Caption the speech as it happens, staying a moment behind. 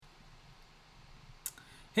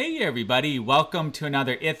Hey everybody, welcome to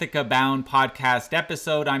another Ithaca Bound podcast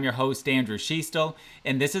episode. I'm your host Andrew Schiestel,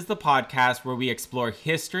 and this is the podcast where we explore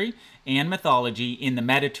history and mythology in the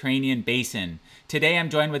Mediterranean basin. Today I'm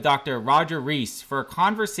joined with Dr. Roger Rees for a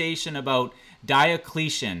conversation about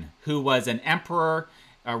Diocletian, who was an emperor,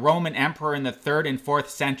 a Roman emperor in the 3rd and 4th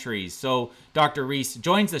centuries. So Dr. Rees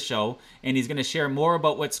joins the show, and he's going to share more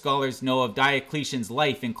about what scholars know of Diocletian's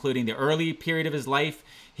life, including the early period of his life,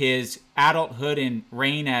 his adulthood and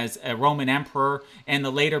reign as a Roman emperor, and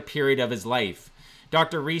the later period of his life.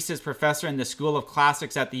 Dr. Rees is professor in the School of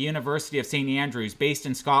Classics at the University of St. Andrews, based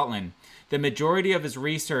in Scotland. The majority of his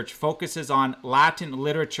research focuses on Latin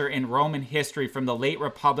literature and Roman history from the late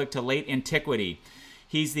Republic to late Antiquity.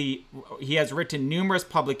 He has written numerous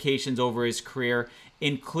publications over his career,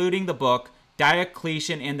 including the book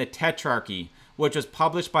Diocletian and the Tetrarchy, which was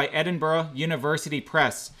published by Edinburgh University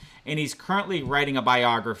Press, and he's currently writing a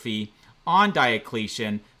biography on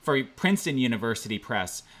Diocletian for Princeton University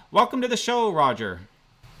Press. Welcome to the show, Roger.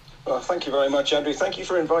 Well, thank you very much, Andrew. Thank you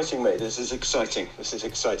for inviting me. This is exciting.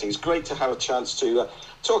 It's great to have a chance to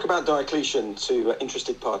talk about Diocletian to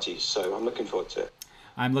interested parties, so I'm looking forward to it.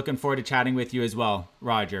 I'm looking forward to chatting with you as well,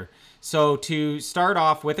 Roger. So to start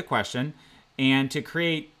off with a question and to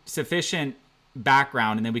create sufficient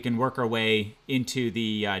background, and then we can work our way into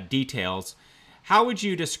the details, how would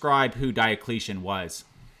you describe who Diocletian was?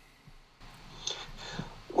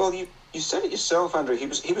 Well, you said it yourself, Andrew. He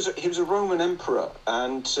was a Roman emperor,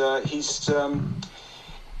 and he's an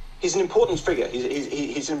important figure.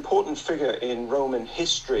 He's an important figure in Roman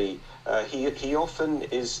history. He often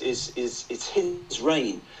it's his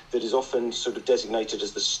reign that is often sort of designated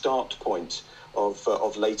as the start point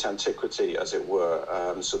of late antiquity, as it were.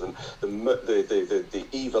 So the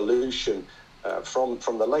evolution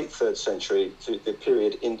from the late 3rd century to the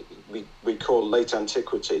period we call late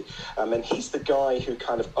antiquity, and he's the guy who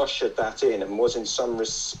kind of ushered that in and was in some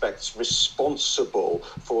respects responsible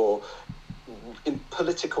for in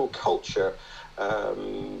political culture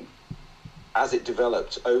as it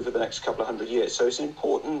developed over the next couple of hundred years. So it's an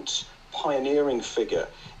important pioneering figure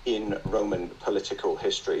in Roman political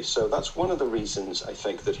history. So that's one of the reasons I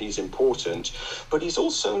think that he's important, but he's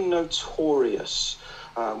also notorious,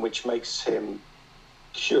 which makes him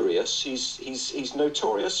curious. He's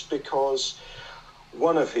notorious because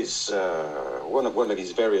one of his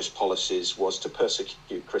various policies was to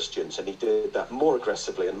persecute Christians, and he did that more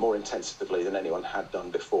aggressively and more intensively than anyone had done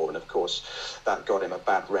before. And of course, that got him a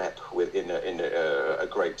bad rep in a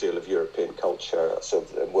great deal of European culture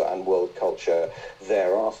and world culture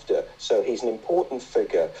thereafter. So he's an important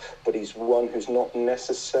figure, but he's one who's not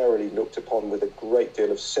necessarily looked upon with a great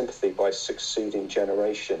deal of sympathy by succeeding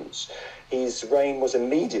generations. His reign was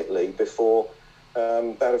immediately before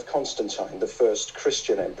that of Constantine, the first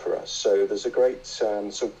Christian emperor. So there's a great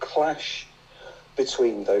sort of clash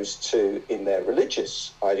between those two in their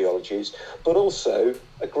religious ideologies, but also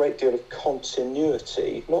a great deal of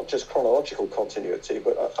continuity, not just chronological continuity,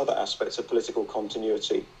 but other aspects of political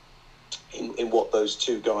continuity in what those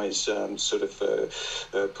two guys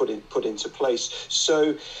put into place.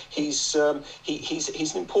 So he's an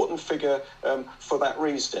important figure for that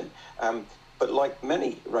reason. But like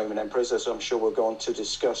many Roman emperors, as I'm sure we'll go on to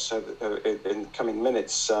discuss in coming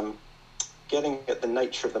minutes, getting at the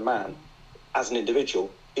nature of the man as an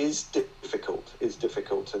individual is difficult,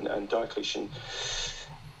 and Diocletian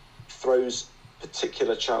throws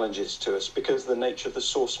particular challenges to us because of the nature of the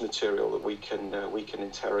source material that we can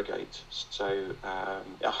interrogate. So I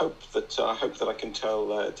hope that I can tell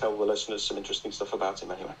the listeners some interesting stuff about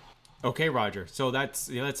him anyway. Okay, Roger. So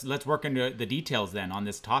let's work into the details then on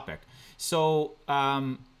this topic. So,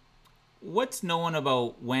 what's known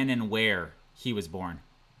about when and where he was born?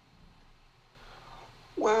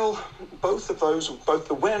 Well, both the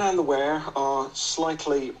when and the where, are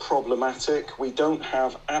slightly problematic. We don't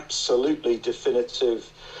have absolutely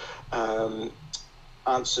definitive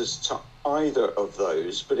answers to either of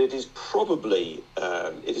those, but it is probably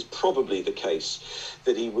the case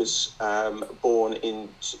that he was born in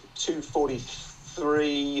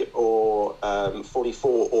 243 or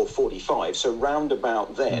 44 or 45, so round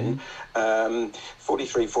about then.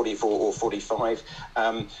 43, 44 or 45.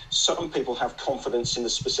 Some people have confidence in the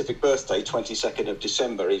specific birthday, 22nd of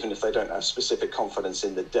December, even if they don't have specific confidence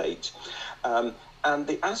in the date. And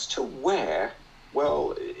as to where,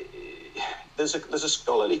 well, there's a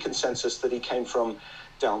scholarly consensus that he came from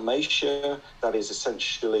Dalmatia, that is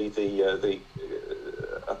essentially the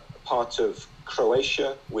part of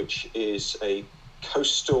Croatia, which is a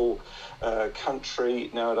coastal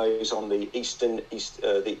country nowadays on the east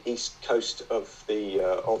coast of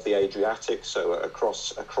the Adriatic, so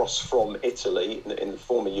across from Italy in the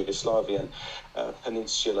former Yugoslavian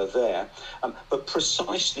peninsula there, but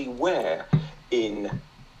precisely where in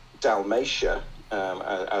Dalmatia,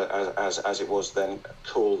 as it was then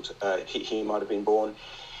called, he might have been born,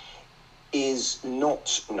 is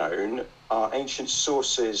not known. Our ancient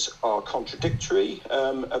sources are contradictory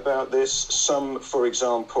about this. Some, for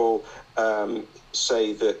example,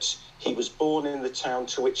 say that he was born in the town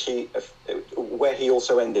to which where he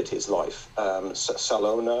also ended his life,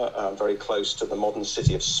 Salona, very close to the modern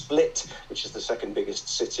city of Split, which is the second biggest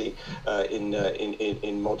city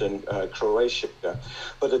in modern Croatia.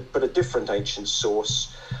 But a different ancient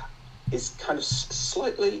source is kind of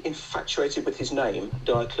slightly infatuated with his name,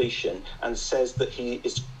 Diocletian, and says that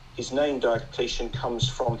his name Diocletian comes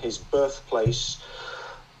from his birthplace,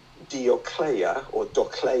 Dioclea or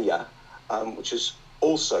Doclea, which is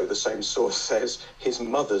also, the same source says, his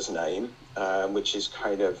mother's name, which is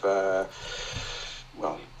kind of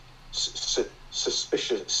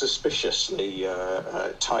suspiciously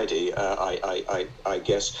tidy, I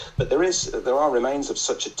guess. But there are remains of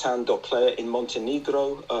such a town, Doclea, in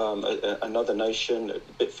Montenegro, another nation a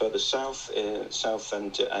bit further south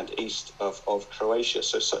and east of Croatia.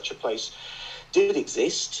 So such a place did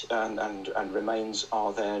exist, and remains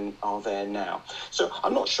are there now. So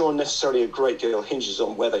I'm not sure necessarily a great deal hinges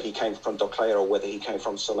on whether he came from Doclea or whether he came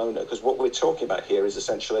from Salona, because what we're talking about here is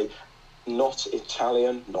essentially not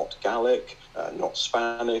Italian, not Gallic, not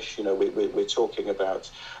Spanish. You know, we're talking about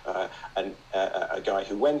a guy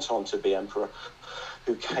who went on to be emperor,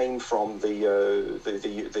 who came from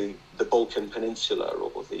the Balkan Peninsula,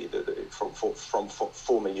 or from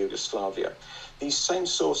former Yugoslavia. These same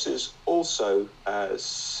sources also,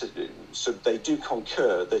 so they do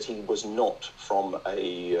concur that he was not from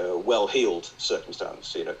a well-heeled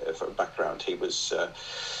circumstance, you know, for a background. He was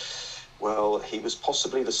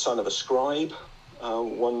possibly the son of a scribe,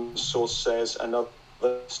 one source says. Another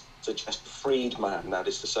suggests freedman, that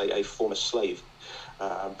is to say, a former slave,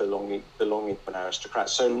 belonging to an aristocrat,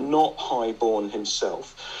 so not highborn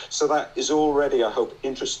himself. So that is already, I hope,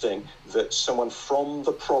 interesting, that someone from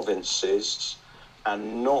the provinces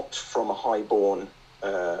and not from a highborn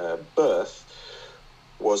birth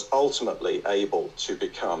was ultimately able to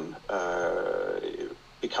become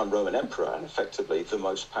Roman emperor, and effectively the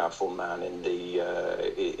most powerful man in the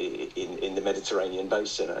Mediterranean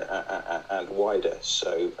basin and wider.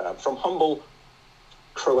 So from humble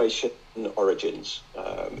Croatian origins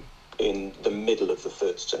in the middle of the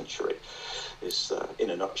 3rd century is,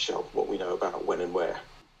 in a nutshell, what we know about when and where.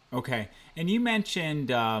 Okay, and you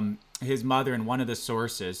mentioned his mother in one of the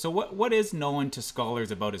sources. So what is known to scholars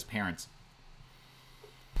about his parents?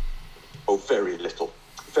 Oh, very little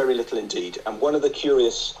indeed. And one of the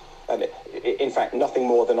curious, and in fact, nothing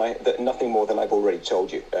more than I've already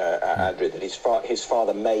told you, Andrew, that his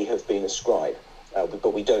father may have been a scribe,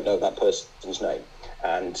 but we don't know that person's name,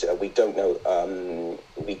 and we don't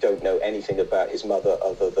know anything about his mother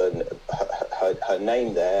other than her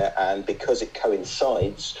name there. And because it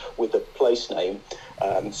coincides with the place name,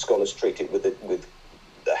 scholars treat it with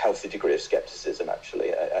a healthy degree of skepticism,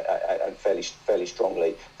 actually, and fairly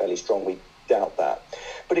strongly doubt that.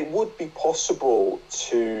 But it would be possible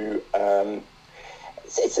to,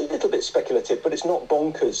 it's a little bit speculative, but it's not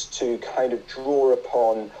bonkers to kind of draw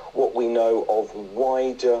upon what we know of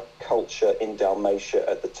wider culture in Dalmatia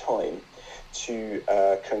at the time to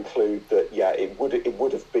conclude that, yeah, he would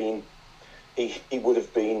have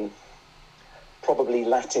been probably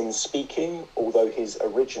Latin speaking, although his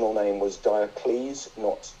original name was Diocles,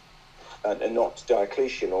 not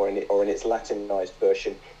Diocletian, or in its Latinized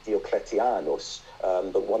version, Diocletianus.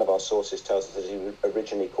 But one of our sources tells us that he was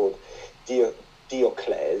originally called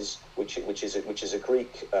Diocles, which is a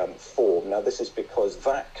Greek form. Now, this is because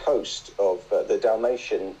that coast of the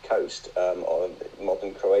Dalmatian coast of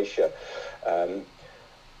modern Croatia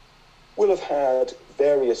will have had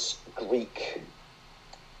various Greek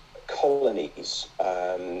colonies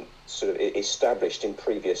sort of established in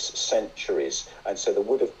previous centuries, and so there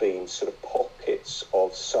would have been sort of pockets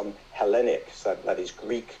of some Hellenic, that is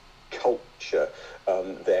Greek culture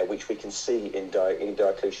there, which we can see in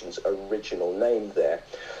Diocletian's original name there.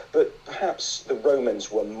 But perhaps the Romans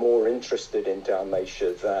were more interested in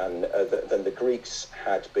Dalmatia than the Greeks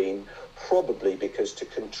had been, probably because to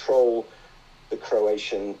control the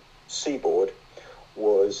Croatian seaboard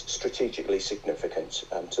was strategically significant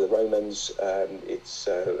to the Romans. It's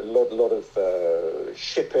a lot of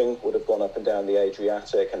shipping would have gone up and down the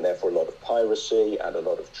Adriatic, and therefore a lot of piracy and a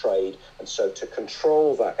lot of trade. And so to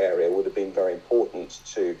control that area would have been very important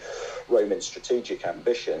to Roman strategic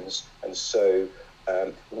ambitions. And so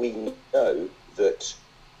we know that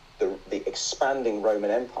the expanding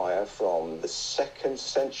Roman Empire from the 2nd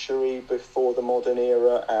century before the modern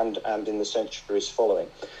era and in the centuries following,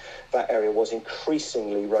 that area was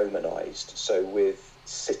increasingly Romanized. So with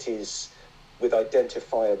cities with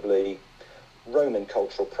identifiably Roman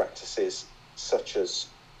cultural practices, such as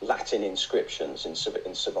Latin inscriptions in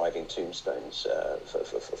surviving tombstones,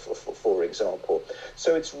 for example.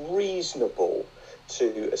 So it's reasonable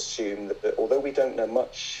to assume that although we don't know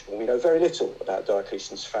much, we know very little about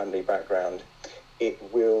Diocletian's family background, it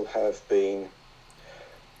will have been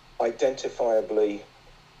identifiably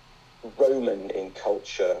Roman in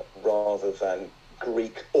culture rather than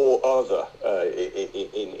Greek or other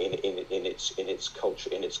in its culture,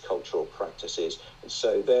 in its cultural practices. And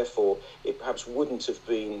so therefore it perhaps wouldn't have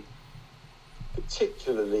been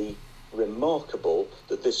particularly remarkable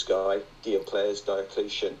that this guy,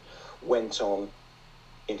 Diocletian, went on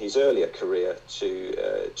in his earlier career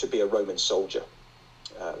to be a Roman soldier,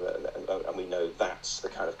 and we know that's the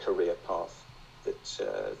kind of career path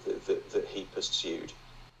that he pursued.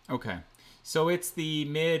 Okay, so it's the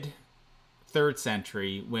mid 3rd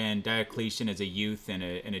century when Diocletian is a youth and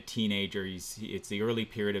a teenager. It's the early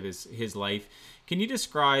period of his life. Can you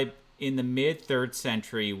describe in the mid 3rd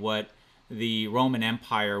century what the Roman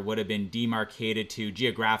Empire would have been demarcated to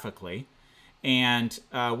geographically, and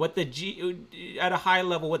what at a high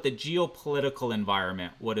level, what the geopolitical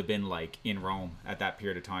environment would have been like in Rome at that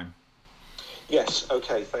period of time? Yes,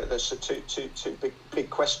 okay, there's two big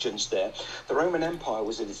questions there. The Roman Empire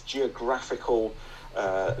was at its geographical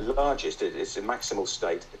largest, its maximal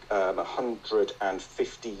state,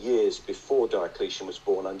 150 years before Diocletian was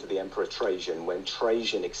born under the Emperor Trajan, when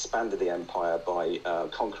Trajan expanded the empire by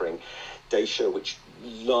conquering Dacia, which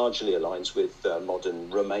largely aligns with modern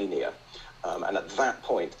Romania. And at that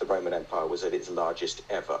point, the Roman Empire was at its largest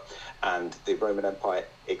ever. And the Roman Empire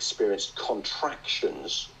experienced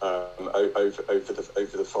contractions over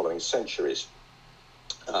the following centuries.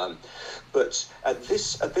 But at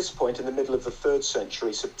this point, in the middle of the 3rd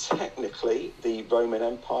century, so technically the Roman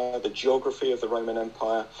Empire, the geography of the Roman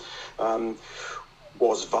Empire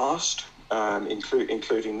was vast,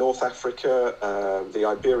 including North Africa, the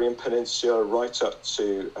Iberian Peninsula, right up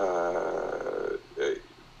to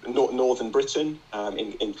northern Britain, and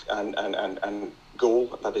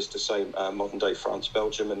Gaul, that is to say, modern-day France,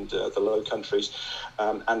 Belgium, and the Low Countries,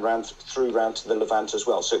 and round to the Levant as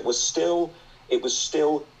well. So it was still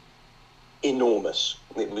enormous.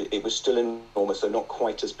 It was still enormous, though not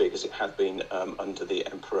quite as big as it had been under the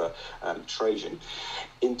Emperor Trajan.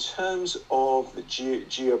 In terms of the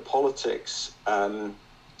geopolitics,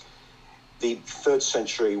 the 3rd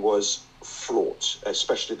century was fraught,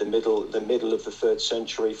 especially the middle of the 3rd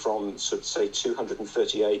century, from sort of say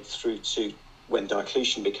 238 through to when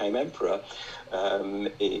Diocletian became emperor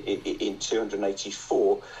in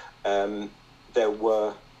 284. There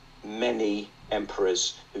were many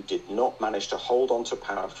emperors who did not manage to hold on to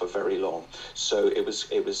power for very long. So it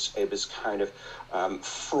was kind of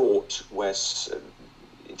fraught, where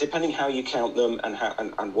depending how you count them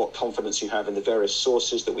and what confidence you have in the various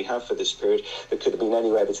sources that we have for this period, there could have been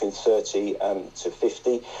anywhere between 30 to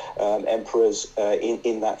 50 emperors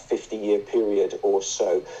in that 50-year period or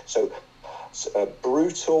so. So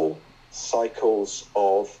brutal cycles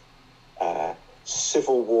of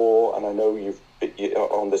civil war, and I know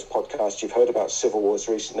on this podcast you've heard about civil wars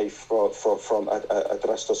recently from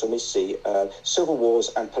Adrastos Amissi, civil wars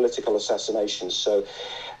and political assassinations. So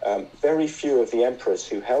very few of the emperors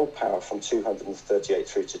who held power from 238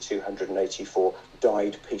 through to 284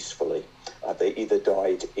 died peacefully. They either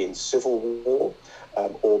died in civil war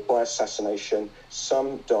or by assassination.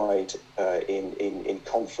 Some died in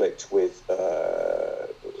conflict with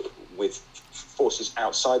forces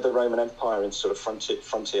outside the Roman Empire in sort of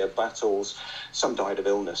frontier battles. Some died of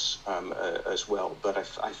illness as well, but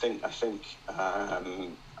I think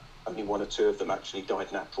only one or two of them actually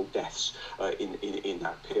died natural deaths in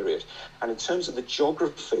that period. And in terms of the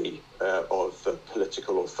geography of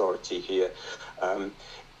political authority here,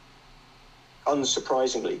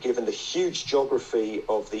 unsurprisingly, given the huge geography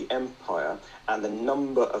of the empire and the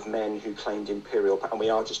number of men who claimed imperial power, and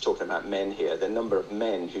we are just talking about men here, the number of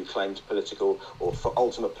men who claimed political or for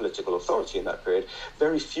ultimate political authority in that period,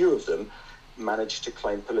 very few of them managed to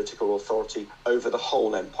claim political authority over the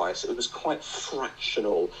whole empire. So it was quite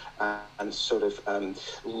fractional and sort of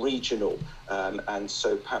regional. And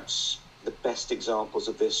so perhaps the best examples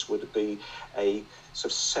of this would be a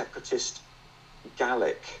sort of separatist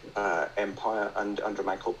Gallic empire under a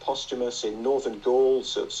man called Postumus in northern Gaul,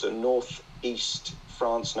 so northeast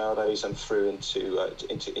France nowadays, and through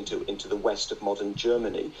into the west of modern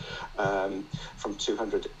Germany, from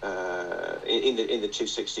 200 in the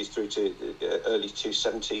 260s through to the early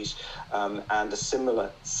 270s, and a similar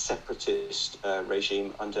separatist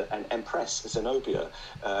regime under an empress Zenobia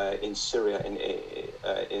in Syria,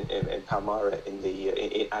 in Palmyra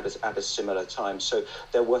at a similar time. So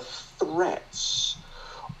there were threats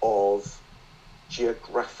of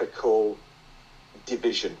geographical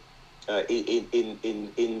division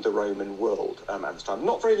in the Roman world at the time.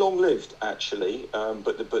 Not very long lived, actually,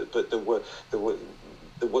 but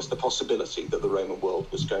there was the possibility that the Roman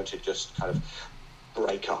world was going to just kind of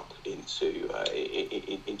break up into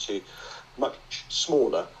much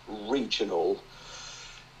smaller regional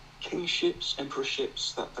kingships,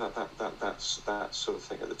 emperorships, that sort of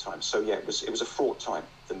thing at the time. So yeah, it was a fraught time,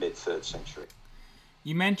 the mid-3rd century.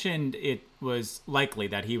 You mentioned it was likely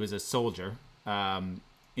that he was a soldier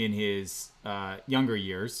in his younger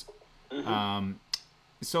years. Mm-hmm.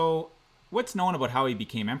 So what's known about how he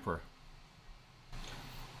became emperor?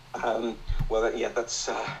 That's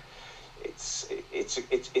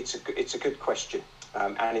it's a good question,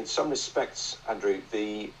 and in some respects, Andrew,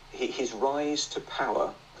 his rise to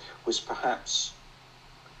power was perhaps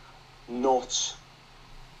not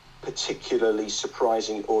particularly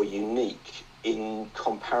surprising or unique in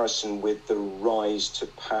comparison with the rise to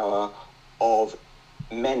power of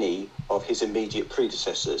many of his immediate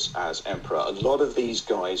predecessors as emperor. A lot of these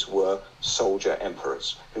guys were soldier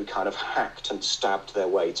emperors who kind of hacked and stabbed their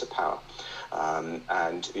way to power.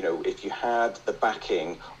 And if you had the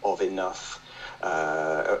backing of enough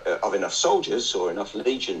soldiers or enough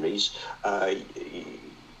legionaries,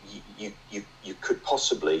 you could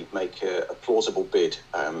possibly make a plausible bid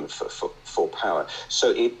for power.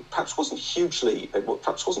 So it perhaps wasn't hugely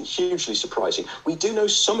surprising. We do know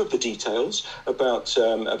some of the details about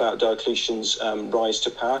Diocletian's rise to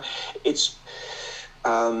power. It's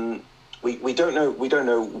we don't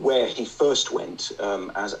know where he first went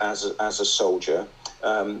as a soldier.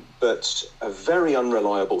 But a very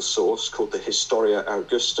unreliable source called the Historia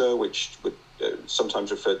Augusta, which would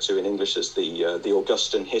sometimes referred to in English as the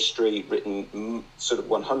Augustan history, written sort of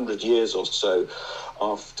 100 years or so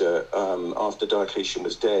after Diocletian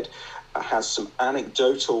was dead, has some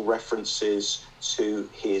anecdotal references to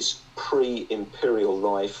his pre-imperial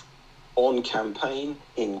life on campaign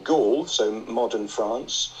in Gaul, so modern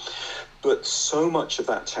France. But so much of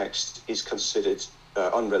that text is considered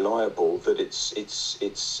unreliable that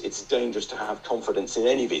it's dangerous to have confidence in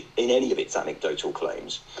any of its anecdotal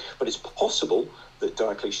claims. But it's possible that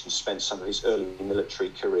Diocletian spent some of his early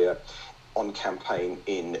military career on campaign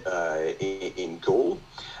in Gaul.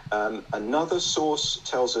 Another source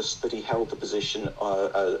tells us that he held the position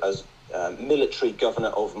as military governor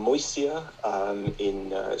of Moesia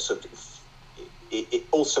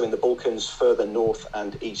also in the Balkans, further north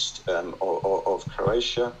and east of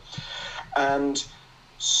Croatia. And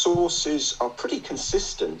sources are pretty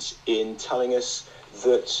consistent in telling us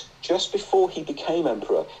that just before he became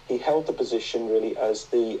emperor, he held the position really as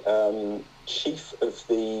the chief of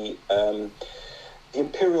the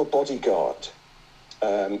imperial bodyguard.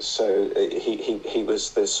 So he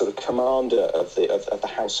was the sort of commander of the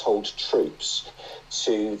household troops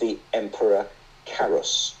to the Emperor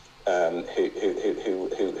Carus,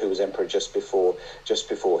 who was emperor just before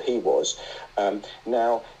he was.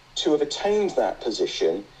 Now, to have attained that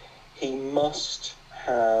position, he must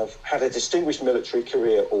have had a distinguished military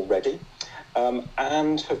career already,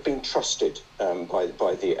 and have been trusted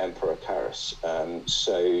by the Emperor Carus.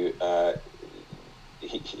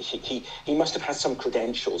 He must have had some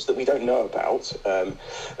credentials that we don't know about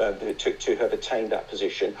to have attained that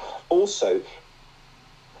position. Also,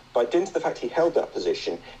 by dint of the fact he held that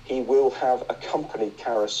position, he will have accompanied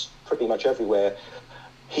Carus pretty much everywhere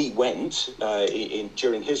he went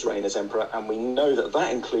during his reign as emperor, and we know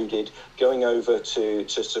that included going over to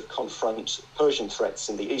sort of confront Persian threats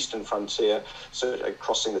in the eastern frontier, so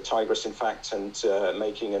crossing the Tigris, in fact, and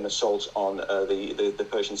making an assault on the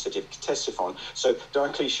Persian city of Ctesiphon. So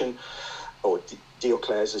Diocletian, or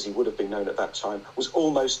Diocles as he would have been known at that time, was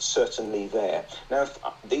almost certainly there. Now,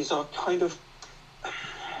 these are kind of...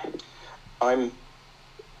 I'm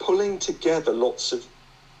pulling together lots of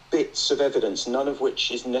bits of evidence, not all of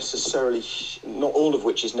which is necessarily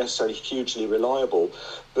hugely reliable,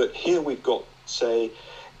 but here we've got, say,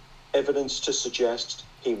 evidence to suggest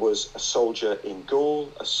he was a soldier in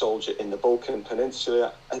Gaul, a soldier in the Balkan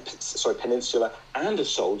Peninsula, and a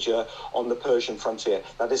soldier on the Persian frontier.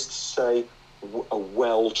 That is to say, a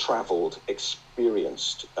well-travelled,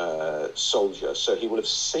 experienced soldier. So he will have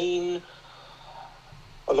seen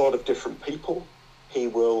a lot of different people. He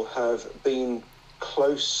will have been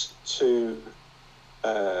close to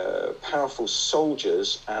powerful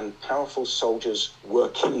soldiers, and powerful soldiers were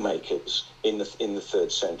kingmakers in the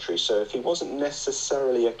 3rd century. So if he wasn't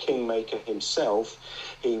necessarily a kingmaker himself,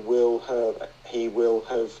 he will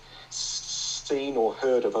have seen or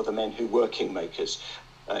heard of other men who were kingmakers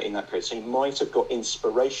in that period. So he might have got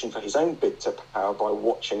inspiration for his own bid to power by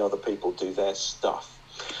watching other people do their stuff.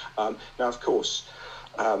 Now, of course,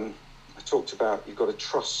 I talked about you've got to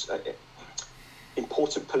trust.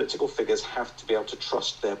 Important political figures have to be able to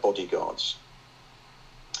trust their bodyguards.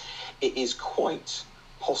 It is quite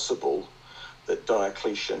possible that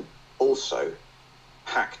Diocletian also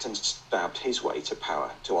hacked and stabbed his way to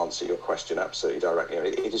power, to answer your question absolutely directly.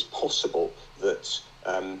 It is possible that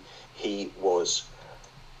he was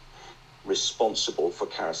responsible for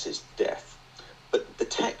Carus's death. But the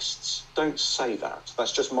texts don't say that.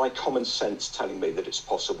 That's just my common sense telling me that it's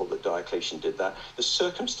possible that Diocletian did that. The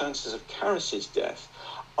circumstances of Carus's death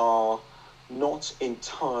are not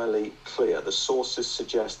entirely clear. The sources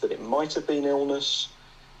suggest that it might have been illness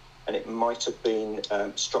and it might have been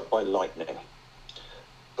struck by lightning.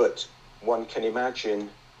 But one can imagine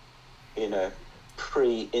in a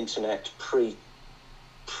pre-internet, pre-press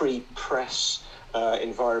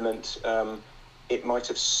environment, it might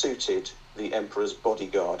have suited the emperor's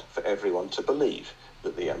bodyguard for everyone to believe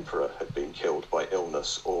that the emperor had been killed by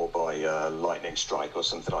illness or by lightning strike or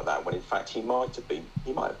something like that, when in fact he might have been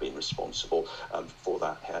responsible for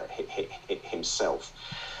that himself.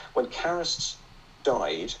 When Carus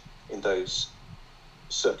died in those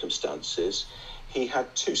circumstances, he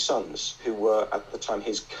had 2 sons who were at the time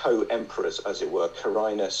his co-emperors, as it were,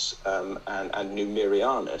 Carinus and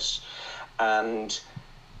Numerianus, and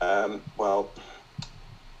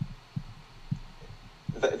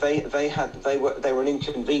they were an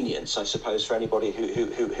inconvenience, I suppose, for anybody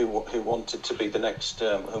who wanted to be the next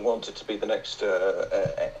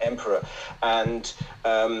emperor. And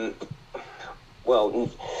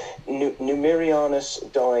Numerianus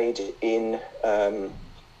died in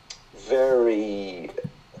very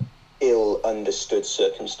ill understood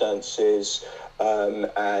circumstances,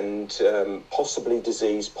 and possibly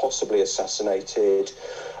diseased, possibly assassinated.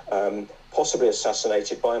 Possibly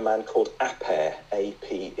assassinated by a man called Aper,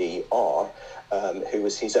 A-P-E-R, who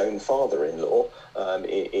was his own father-in-law,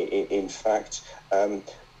 in fact.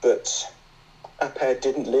 But Aper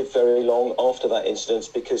didn't live very long after that incident,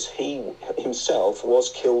 because he himself was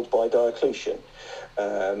killed by Diocletian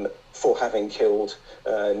for having killed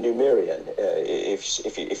Numerian,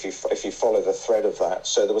 if you follow the thread of that.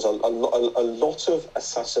 So there was a lot of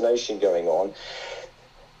assassination going on.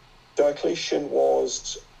 Diocletian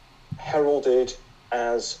was heralded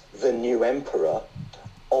as the new emperor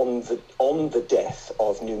on the death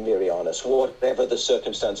of Numerianus, whatever the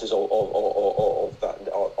circumstances of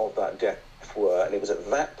that death were. And it was at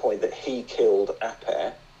that point that he killed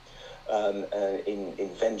Aper, in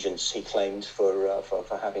vengeance, he claimed, for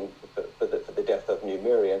the death of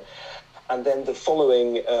Numerian. And then the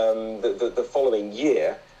following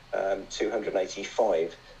year,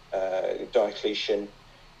 285, Diocletian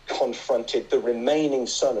confronted the remaining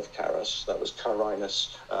son of Carus, that was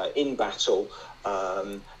Carinus, in battle,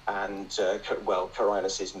 and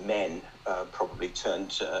Carinus's men probably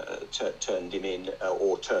turned him in,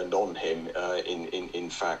 or turned on him, in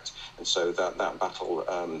fact, and so that battle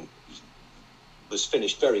was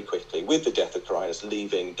finished very quickly with the death of Carinus,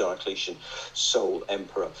 leaving Diocletian sole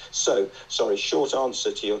emperor. So, sorry, short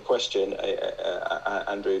answer to your question,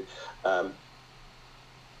 Andrew.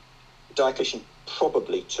 Diocletian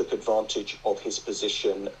probably took advantage of his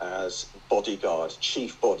position as bodyguard,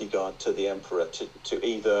 chief bodyguard to the emperor, to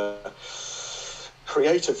either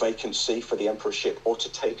create a vacancy for the emperorship or to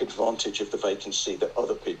take advantage of the vacancy that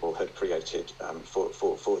other people had created for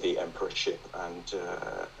the emperorship, and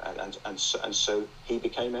so he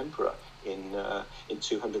became emperor in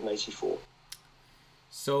 284.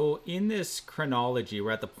 So in this chronology,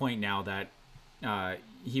 we're at the point now that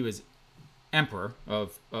he was emperor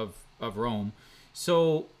of Rome.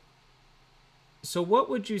 So what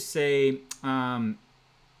would you say?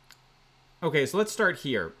 Okay, so let's start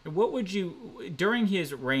here. What would you, during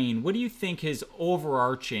his reign, what do you think his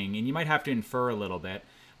overarching, and you might have to infer a little bit,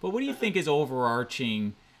 but what do you think his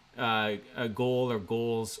overarching goal or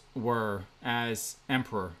goals were as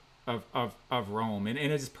emperor of Rome. And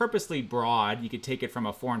it's purposely broad. You could take it from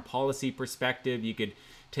a foreign policy perspective. You could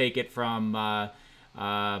take it from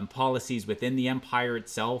policies within the empire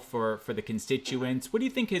itself for the constituents. What do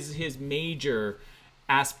you think his major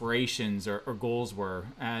aspirations or goals were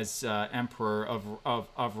as emperor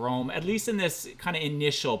of Rome, at least in this kind of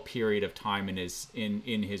initial period of time in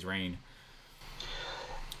his reign?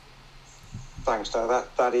 Thanks,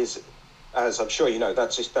 that is, as I'm sure you know,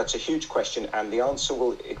 that's a huge question, and the answer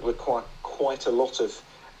will require quite a lot of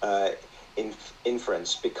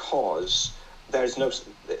inference, because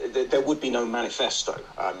there would be no manifesto,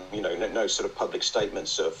 no sort of public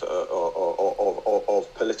statements of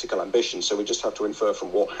political ambition. So we just have to infer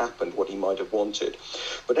from what happened, what he might have wanted.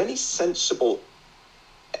 But any sensible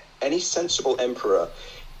emperor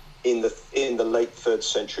in the late 3rd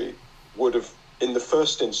century would have, in the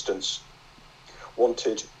first instance,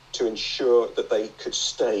 wanted to ensure that they could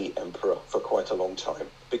stay emperor for quite a long time,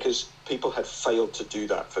 because people had failed to do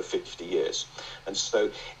that for 50 years. And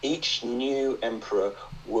so each new emperor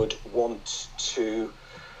would want to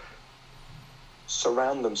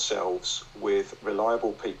surround themselves with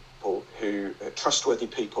reliable people, trustworthy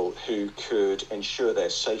people who could ensure their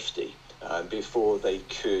safety before they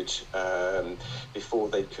could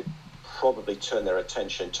probably turn their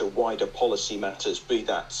attention to wider policy matters, be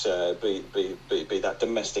that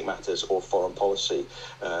domestic matters or foreign policy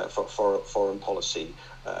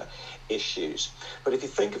issues. But if you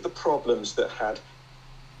think of the problems that had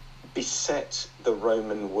beset the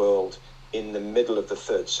Roman world in the middle of the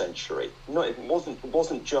 3rd century, it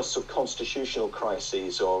wasn't just sort of constitutional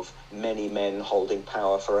crises of many men holding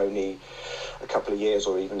power for only a couple of years,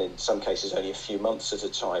 or even in some cases only a few months at a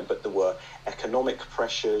time, but there were economic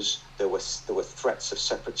pressures, there were threats of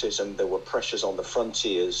separatism, there were pressures on the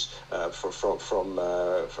frontiers from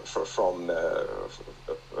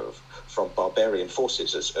barbarian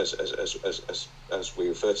forces, as we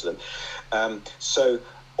refer to them. So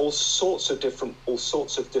all sorts of different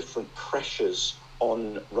pressures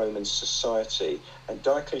on Roman society, and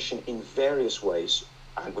Diocletian, in various ways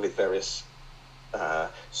and with various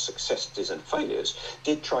successes and failures,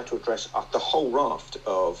 did try to address the whole raft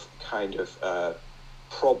of kind of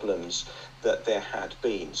problems that there had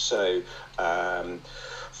been. So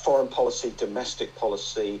foreign policy, domestic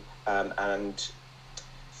policy, and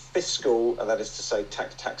fiscal, and that is to say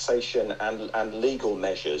taxation and legal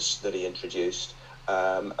measures that he introduced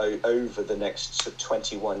over the next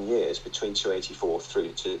 21 years, between 284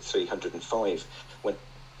 through to 305, when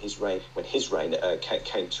his reign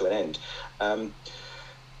came to an end.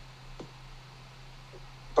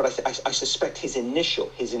 But I suspect his initial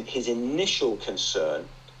concern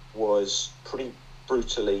was pretty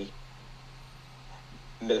brutally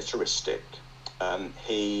militaristic.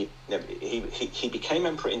 He became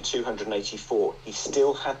emperor in 284. He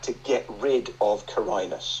still had to get rid of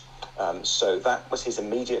Carinus. So that was his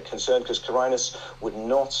immediate concern, because Carinus would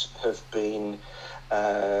not have been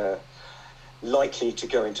likely to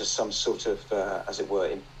go into some sort of, as it were,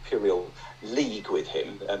 imperial league with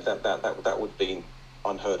him. That would be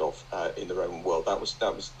unheard of in the Roman world. They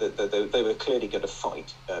were clearly going to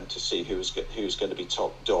fight to see who was going to be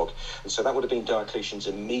top dog, and so that would have been Diocletian's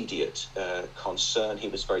immediate concern. He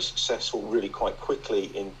was very successful, really quite quickly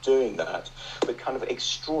in doing that. But kind of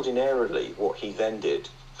extraordinarily, what he then did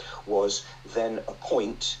was then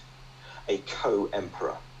appoint a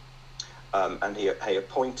co-emperor. And he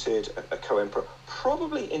appointed a co-emperor,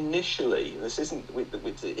 probably initially, this isn't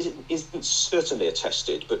certainly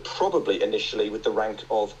attested, but probably initially with the rank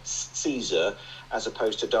of Caesar, as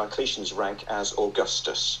opposed to Diocletian's rank as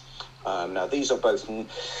Augustus. Now, these are both, in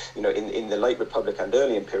the late Republic and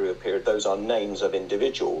early Imperial period, those are names of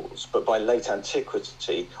individuals, but by late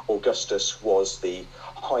antiquity, Augustus was the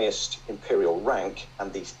highest imperial rank,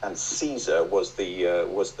 and Caesar was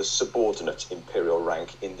the subordinate imperial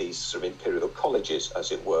rank in these sort of imperial colleges,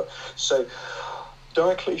 as it were. So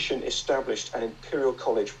Diocletian established an imperial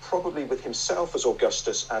college, probably with himself as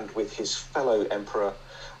Augustus and with his fellow emperor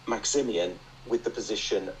Maximian with the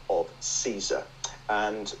position of Caesar.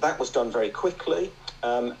 And that was done very quickly,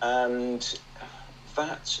 and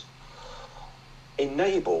that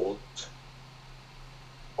enabled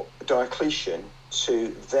Diocletian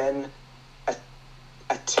to then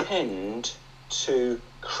attend to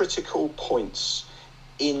critical points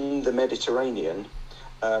in the Mediterranean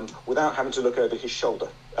without having to look over his shoulder.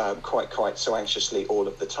 quite so anxiously all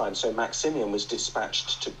of the time. So Maximian was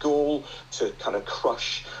dispatched to Gaul to kind of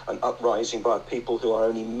crush an uprising by people who are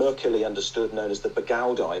only murkily understood, known as the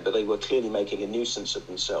Bagaudae, but they were clearly making a nuisance of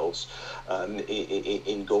themselves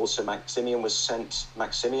in Gaul. So Maximian,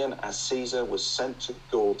 as Caesar, was sent to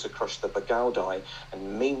Gaul to crush the Bagaudae,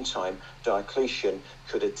 and meantime Diocletian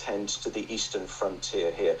could attend to the eastern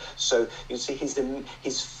frontier here. So you see, his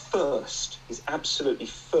absolutely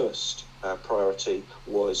first priority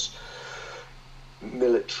was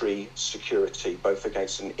military security, both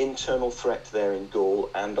against an internal threat there in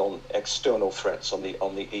Gaul and on external threats on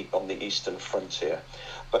the eastern frontier.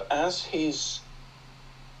 But as his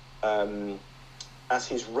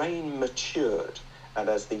reign matured and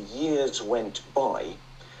as the years went by,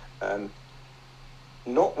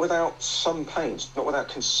 not without some pains, not without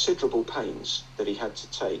considerable pains that he had to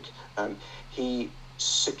take, he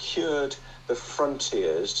secured the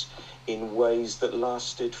frontiers in ways that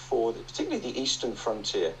lasted particularly the eastern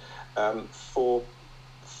frontier, for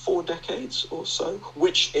 4 decades or so,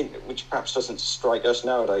 which perhaps doesn't strike us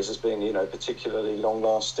nowadays as being, particularly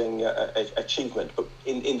long-lasting achievement. But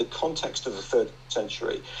in the context of the 3rd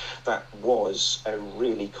century, that was a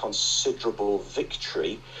really considerable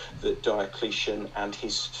victory that Diocletian and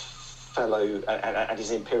his fellow and his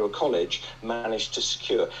imperial college managed to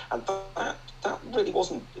secure. And that really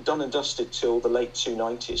wasn't done and dusted till the late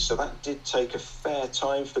 290s. So that did take a fair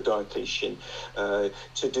time for Diocletian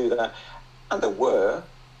to do that. And there were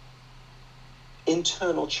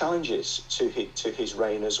internal challenges to his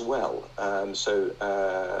reign as well. Not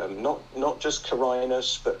just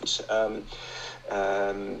Carinus, but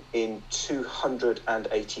in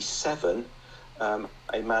 287, a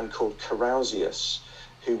man called Carausius,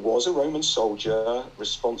 who was a Roman soldier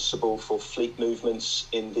responsible for fleet movements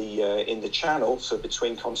in the Channel, so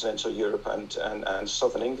between continental Europe and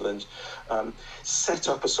southern England, set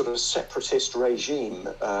up a sort of separatist regime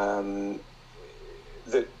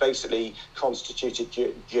that basically constituted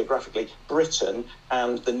geographically Britain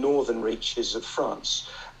and the northern reaches of France.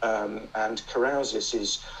 And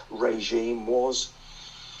Carausius's regime was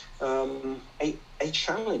a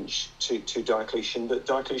challenge to Diocletian that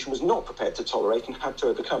Diocletian was not prepared to tolerate and had to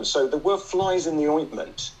overcome. So there were flies in the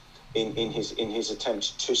ointment in his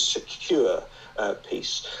attempt to secure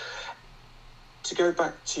peace. To go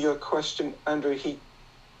back to your question, Andrew,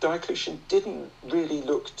 Diocletian didn't really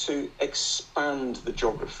look to expand the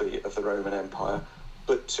geography of the Roman Empire,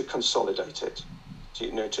 but to consolidate it,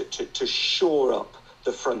 to shore up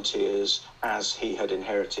the frontiers as he had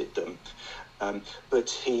inherited them. But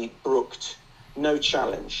he brooked no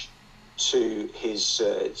challenge to his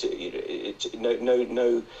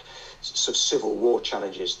no sort of civil war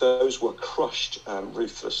challenges. Those were crushed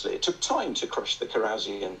ruthlessly. It took time to crush the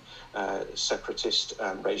Carausian separatist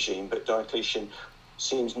regime, but Diocletian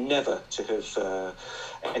seems never to have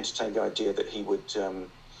entertained the idea that he would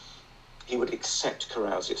accept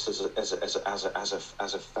Carausius as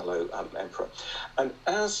a fellow emperor. And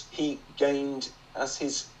as his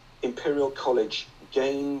imperial college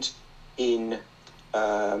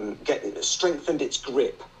strengthened its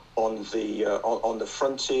grip on the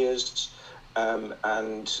frontiers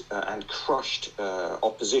and crushed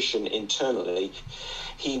opposition internally,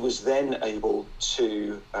 he was then able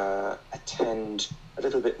to attend a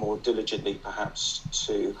little bit more diligently, perhaps,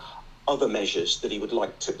 to other measures that he would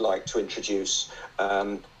like to introduce.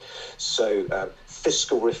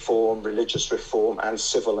 Fiscal reform, religious reform, and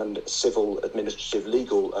civil administrative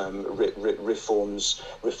legal reforms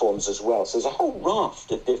as well. So there's a whole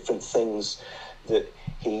raft of different things that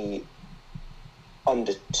he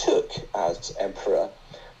undertook as emperor.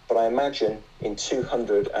 But I imagine in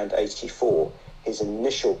 284, his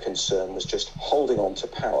initial concern was just holding on to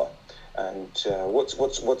power. And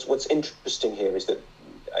what's interesting here is that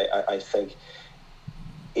I think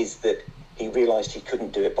is that he realized he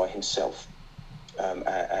couldn't do it by himself,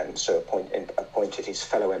 and so appointed his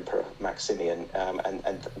fellow emperor Maximian,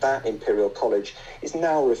 and that imperial college is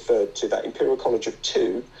now referred to, that imperial college of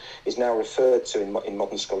 2 is now referred to in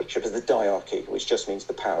modern scholarship as the diarchy, which just means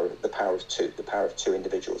the power of 2, the power of 2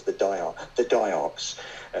 individuals, the diarchs,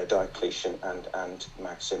 Diocletian and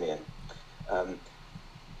Maximian,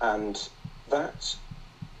 and that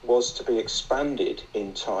was to be expanded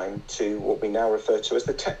in time to what we now refer to as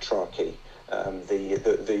the tetrarchy,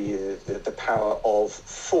 the power of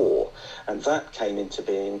 4, and that came into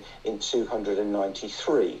being in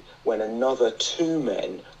 293 when another 2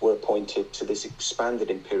 men were appointed to this expanded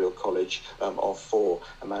imperial college of 4,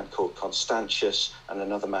 a man called Constantius and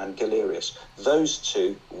another man Galerius. Those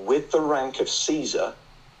 2, with the rank of Caesar,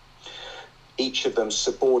 each of them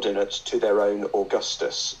subordinate to their own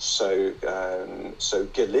Augustus. So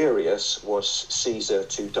Galerius was Caesar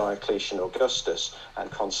to Diocletian Augustus,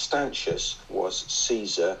 and Constantius was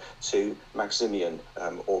Caesar to Maximian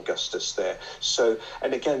Augustus there. So,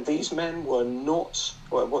 and again, these men were not,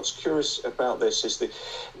 well, what's curious about this is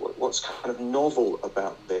what's kind of novel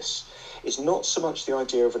about this is not so much the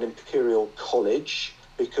idea of an imperial college,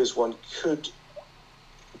 because one could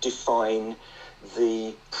define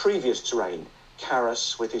the previous reign,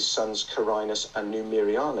 Carus with his sons Carinus and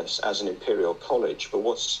Numerianus, as an imperial college. But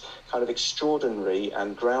what's kind of extraordinary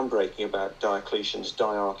and groundbreaking about Diocletian's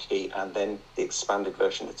diarchy and then the expanded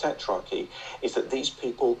version of the tetrarchy is that these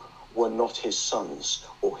people were not his sons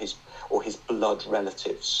or his blood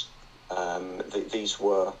relatives. These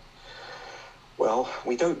were, well,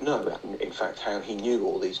 we don't know, in fact, how he knew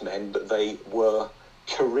all these men, but they were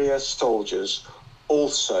career soldiers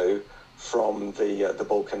also from the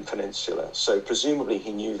Balkan Peninsula. So presumably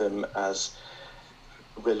he knew them as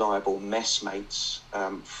reliable messmates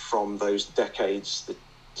from those decades, the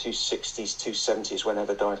 260s, 270s,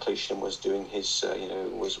 whenever Diocletian was doing his,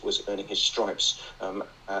 was earning his stripes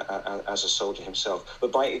as a soldier himself.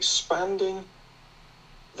 But by expanding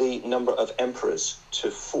the number of emperors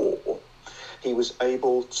to 4, he was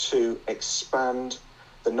able to expand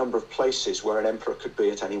the number of places where an emperor could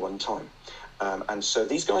be at any one time. And so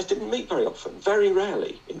these guys didn't meet very often, very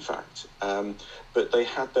rarely, in fact. But they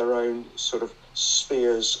had their own sort of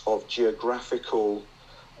spheres of geographical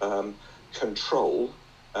control,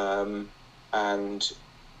 and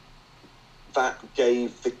that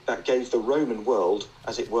gave the Roman world,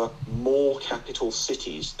 as it were, more capital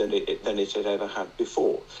cities than it had ever had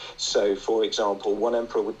before. So, for example, one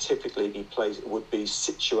emperor would typically be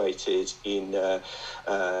situated in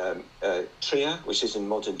Trier, which is in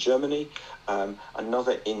modern Germany,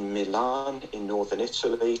 another in Milan in northern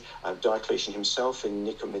Italy, Diocletian himself in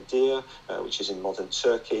Nicomedia, which is in modern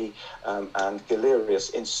Turkey, and Galerius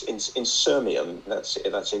in Sirmium,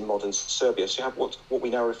 that's in modern Serbia. So you have what we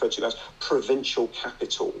now refer to as provincial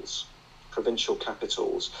capitals,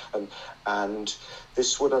 and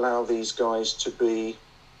this would allow these guys to be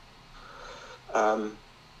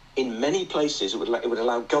in many places. It would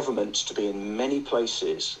allow government to be in many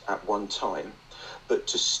places at one time, but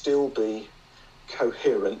to still be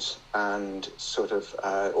coherent and sort of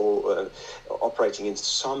operating with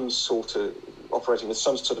some sort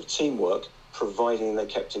of teamwork, providing they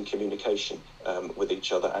kept in communication with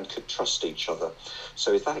each other and could trust each other.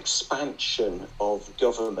 So that expansion of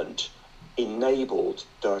government enabled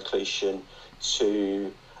Diocletian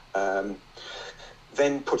to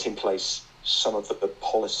then put in place some of the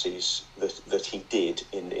policies that he did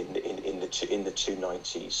in the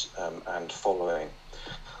 290s and following.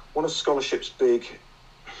 One of scholarship's big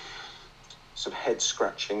sort of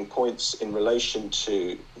head-scratching points in relation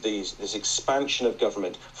to this expansion of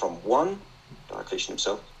government from 1, Diocletian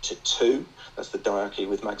himself, to 2, that's the diarchy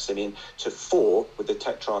with Maximian, to 4 with the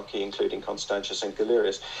tetrarchy including Constantius and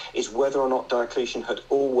Galerius, is whether or not Diocletian had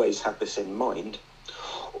always had this in mind,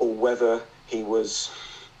 or whether he was,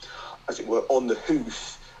 as it were, on the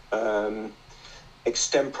hoof,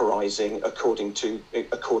 extemporizing according to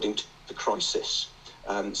the crisis.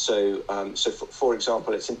 So for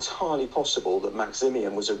example, it's entirely possible that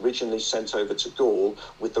Maximian was originally sent over to Gaul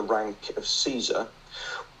with the rank of Caesar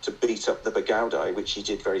to beat up the Bagaudae, which he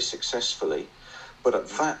did very successfully. But at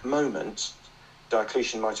that moment,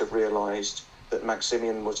 Diocletian might have realized that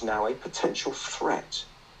Maximian was now a potential threat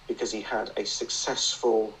because he had a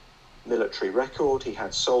successful military record, he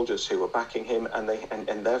had soldiers who were backing him, and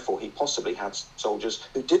therefore he possibly had soldiers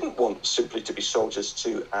who didn't want simply to be soldiers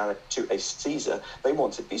to a Caesar. They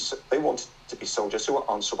wanted to be soldiers who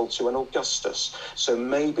were answerable to an Augustus. So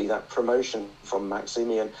maybe that promotion from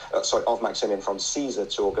Maximian from Caesar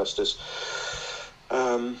to Augustus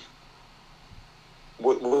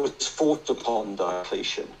was forced upon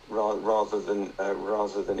Diocletian rather than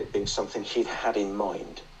it being something he'd had in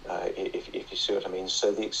mind. If you see what I mean.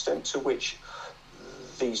 So the extent to which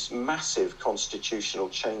these massive constitutional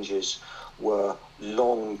changes were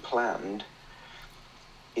long planned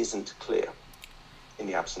isn't clear in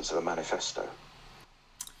the absence of a manifesto.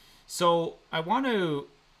 So I want to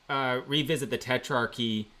revisit the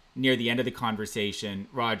Tetrarchy near the end of the conversation,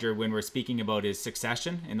 Roger, when we're speaking about his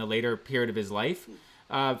succession in the later period of his life.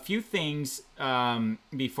 A few things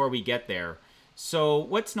before we get there. So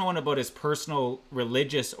what's known about his personal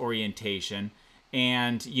religious orientation?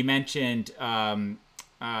 And you mentioned,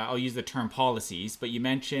 I'll use the term policies, but you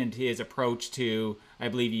mentioned his approach to, I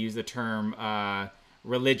believe you used the term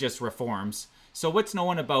religious reforms. So what's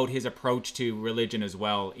known about his approach to religion as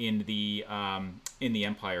well in the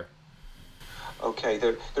empire? Okay,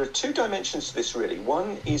 there are two dimensions to this, really.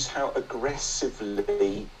 One is how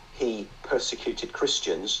aggressively he persecuted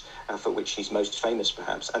Christians, for which he's most famous,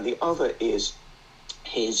 perhaps, and the other is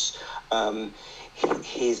his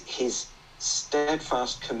his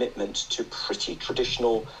steadfast commitment to pretty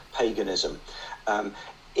traditional paganism.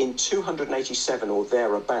 In 287 or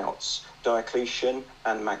thereabouts, Diocletian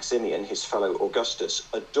and Maximian, his fellow Augustus,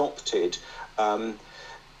 adopted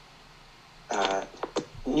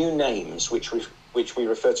new names which we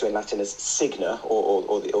refer to in Latin as signa,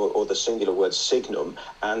 or the singular word signum,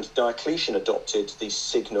 and Diocletian adopted the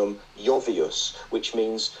signum Jovius, which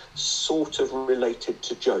means sort of related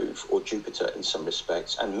to Jove or Jupiter in some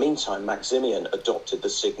respects, and meantime Maximian adopted the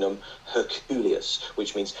signum Herculeus,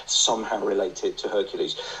 which means somehow related to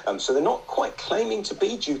Hercules. So they're not quite claiming to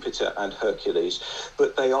be Jupiter and Hercules,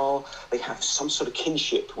 but they have some sort of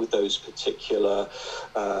kinship with those particular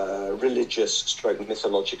religious stroke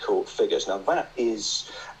mythological figures. Now that is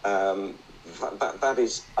that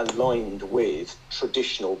is aligned with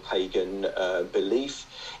traditional pagan belief.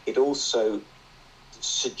 It also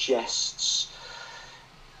suggests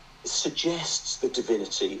the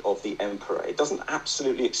divinity of the emperor. It doesn't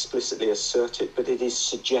absolutely explicitly assert it, but it is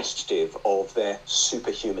suggestive of their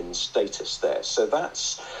superhuman status there. So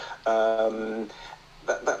that's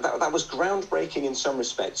that was groundbreaking in some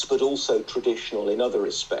respects, but also traditional in other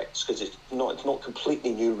respects, because it's not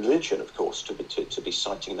completely new religion, of course, to be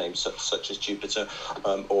citing names such as Jupiter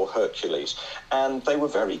or Hercules. And they were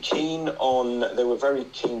very keen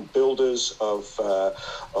builders of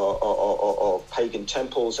pagan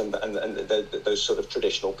temples and those sort of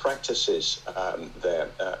traditional practices there,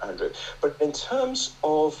 Andrew. But in terms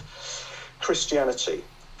of Christianity,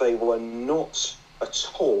 they were not at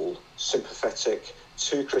all sympathetic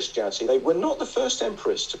to Christianity. They were not the first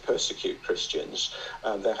emperors to persecute Christians.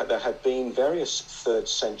 There had been various 3rd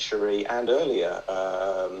century and earlier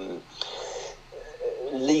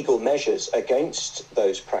legal measures against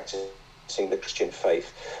those practicing the Christian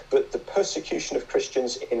faith, but the persecution of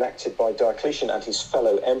Christians enacted by Diocletian and his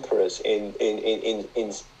fellow emperors in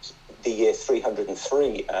the year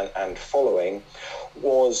 303 and following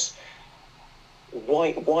was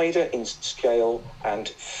wider in scale and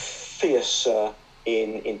fiercer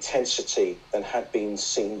in intensity than had been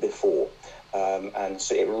seen before, and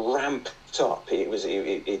so it ramped up. It was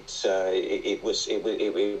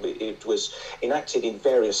enacted in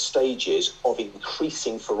various stages of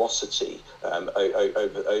increasing ferocity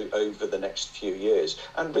over the next few years,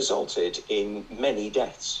 and resulted in many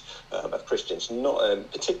deaths of Christians, not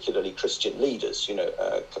particularly Christian leaders,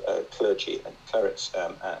 clergy and clerics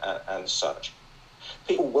and such.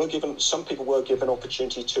 Some people were given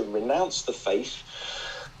opportunity to renounce the faith,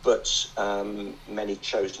 but many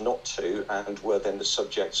chose not to, and were then the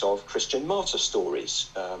subjects of Christian martyr stories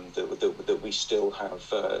that we still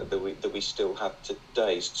have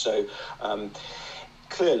today. So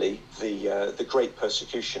clearly, the Great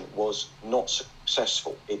Persecution was not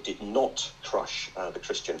successful. It did not crush the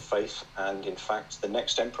Christian faith, and in fact, the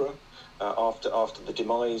next emperor, after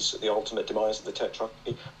the ultimate demise of the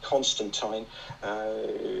Tetrarchy, Constantine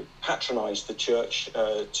patronized the church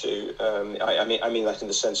I mean that in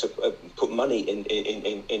the sense of put money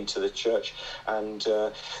into the church, and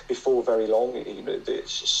before very long, the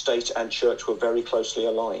state and church were very closely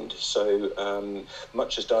aligned. So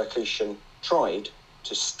much as Diocletian tried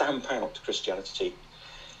to stamp out Christianity,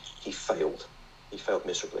 he failed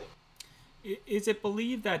miserably. Is it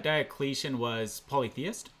believed that Diocletian was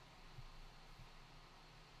polytheist?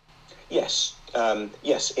 Yes,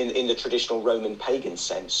 in the traditional Roman pagan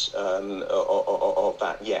sense of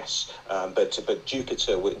that, yes. But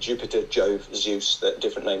Jupiter, Jove, Zeus,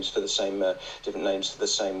 different names for the same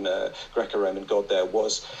Greco-Roman god there,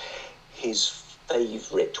 was his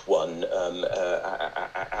favourite one,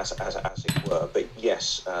 as it were. But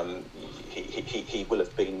yes, he will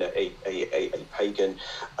have been a pagan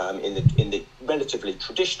in the relatively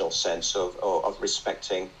traditional sense of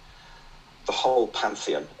respecting the whole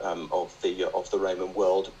pantheon of the Roman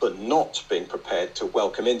world, but not being prepared to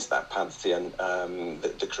welcome into that pantheon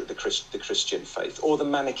the Christian faith or the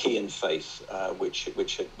Manichaean faith, which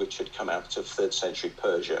had come out of 3rd century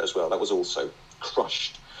Persia as well. That was also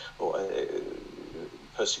crushed or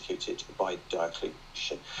persecuted by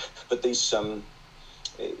Diocletian. But these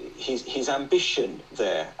his ambition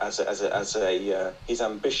there his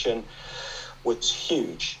ambition was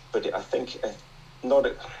huge, but I think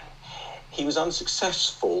he was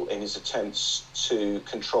unsuccessful in his attempts to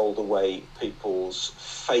control the way people's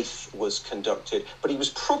faith was conducted, but he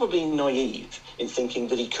was probably naive in thinking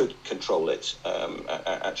that he could control it.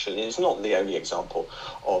 Actually, it's not the only example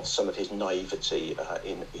of some of his naivety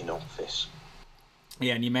in office.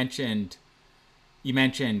 Yeah, and you mentioned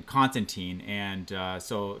Constantine, and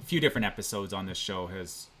so a few different episodes on this show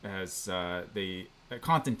has the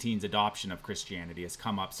Constantine's adoption of Christianity has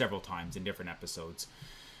come up several times in different episodes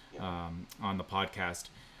on the podcast.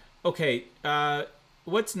 Okay,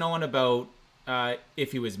 what's known about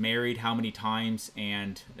if he was married, how many times,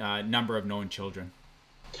 and number of known children?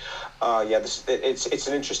 It's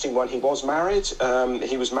an interesting one. He was married.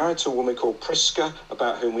 He was married to a woman called Prisca,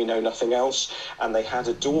 about whom we know nothing else, and they had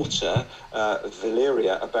a daughter,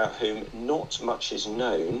 Valeria, about whom not much is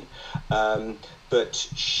known. But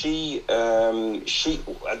she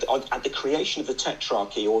at the creation of the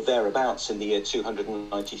Tetrarchy or thereabouts in the year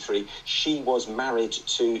 293, she was married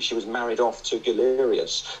off to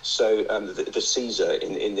Galerius, so the Caesar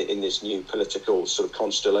in this new political sort of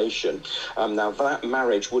constellation. Now that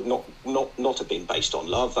marriage would not have been based on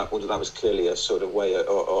love. That was clearly a sort of way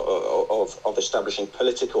of establishing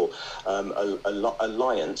political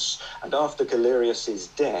alliance. And after Galerius's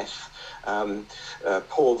death,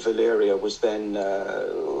 poor Valeria was then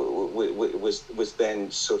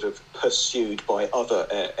sort of pursued by other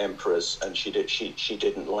emperors, and she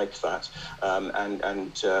didn't like that,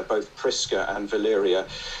 and both Prisca and Valeria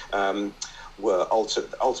were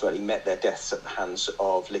ultimately met their deaths at the hands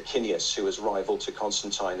of Licinius, who was rival to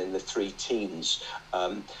Constantine in the three teens.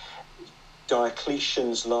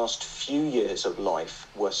 Diocletian's last few years of life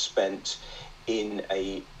were spent in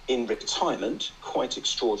retirement, quite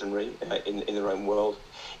extraordinary in the Roman world,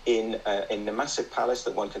 in a massive palace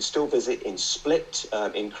that one can still visit in Split,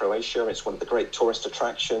 in Croatia. It's one of the great tourist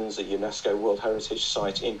attractions, a UNESCO World Heritage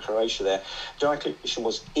Site in Croatia there. Diocletian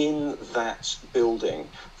was in that building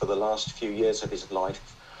for the last few years of his life,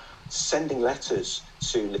 sending letters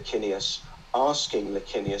to Licinius, asking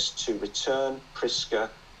Licinius to return Prisca,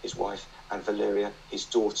 his wife, and Valeria, his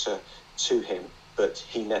daughter, to him. But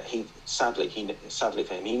sadly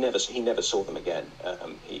for him, he never saw them again.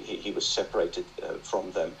 He was separated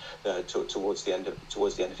from them towards the end of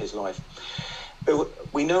his life.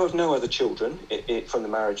 We know of no other children from the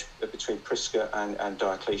marriage between Prisca and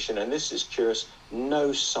Diocletian, and this is curious.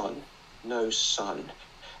 No son. Now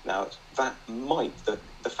that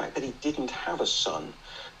the fact that he didn't have a son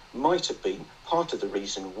might have been part of the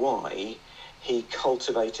reason why he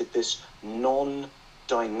cultivated this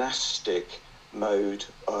non-dynastic mode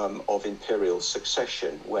of imperial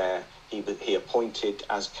succession, where he appointed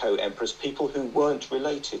as co-emperors people who weren't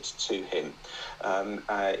related to him,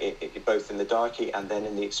 both in the diarchy and then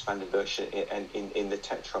in the expanded version in the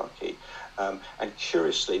tetrarchy. And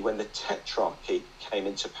curiously, when the tetrarchy came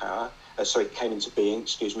into being,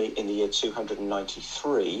 in the year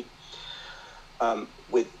 293,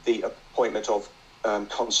 with the appointment of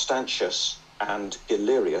Constantius and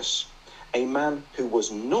Galerius, a man who was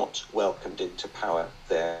not welcomed into power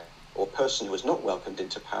there, or person who was not welcomed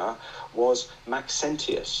into power, was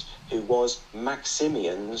Maxentius, who was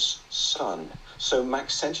Maximian's son. So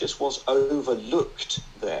Maxentius was overlooked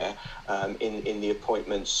there in the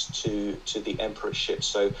appointments to the emperorship.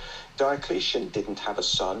 So Diocletian didn't have a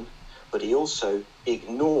son, but he also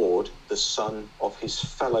ignored the son of his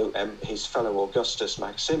fellow Augustus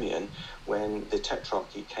Maximian when the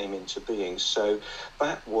Tetrarchy came into being. So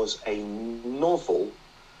that was a novel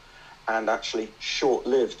and actually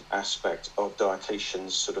short-lived aspect of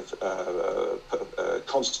Diocletian's sort of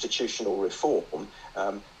constitutional reform,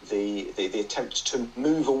 the attempt to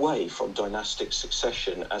move away from dynastic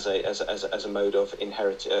succession as a mode of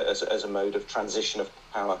as a mode of transition of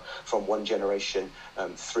power from one generation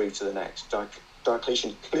through to the next.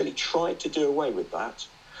 Diocletian clearly tried to do away with that,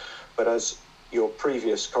 but as your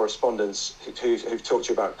previous correspondents who've talked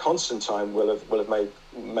to you about Constantine will have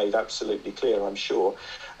made absolutely clear, I'm sure,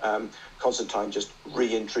 Constantine just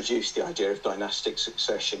reintroduced the idea of dynastic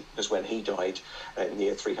succession, because when he died in the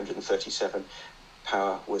year 337,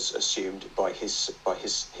 power was assumed by his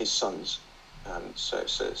sons. So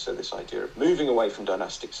this idea of moving away from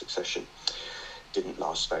dynastic succession didn't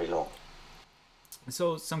last very long.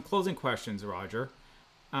 So some closing questions, Roger.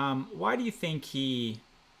 Why do you think he,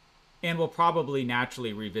 and we'll probably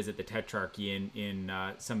naturally revisit the Tetrarchy in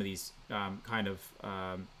some of these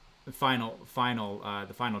the final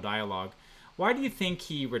dialogue. Why do you think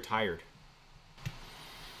he retired?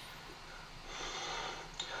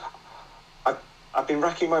 I've been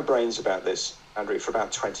racking my brains about this, Andrew, for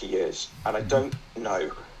about 20 years, and I don't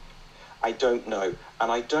know.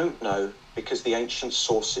 And I don't know because the ancient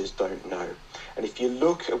sources don't know. And if you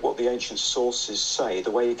look at what the ancient sources say,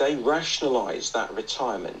 the way they rationalize that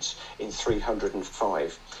retirement in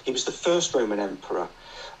 305, he was the first Roman emperor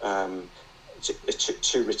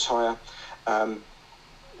to retire.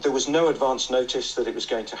 There was no advance notice that it was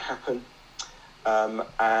going to happen.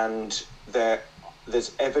 and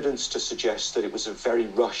there's evidence to suggest that it was a very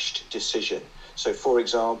rushed decision. So, for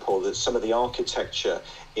example, that some of the architecture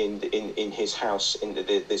in his house, in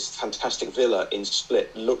this fantastic villa in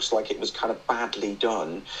Split, looks like it was kind of badly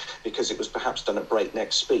done because it was perhaps done at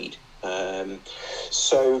breakneck speed.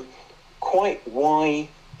 So quite why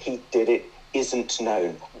he did it isn't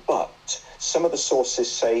known, but some of the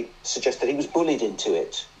sources suggest that he was bullied into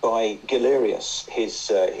it by Galerius, his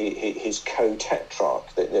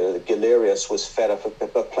co-tetrarch. That Galerius was fed up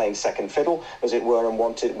of playing second fiddle, as it were, and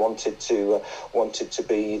wanted to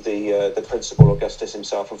be the principal Augustus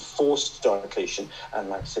himself, and forced Diocletian and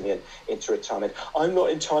Maximian into retirement. I'm not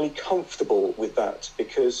entirely comfortable with that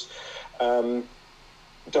because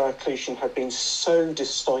Diocletian had been so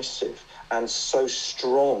decisive and so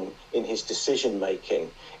strong in his decision making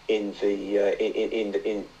in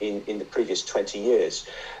the previous 20 years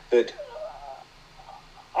that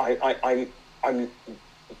I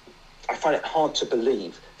find it hard to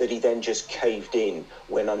believe that he then just caved in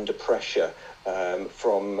when under pressure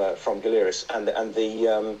from Galerius, and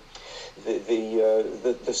the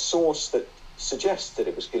source that suggests that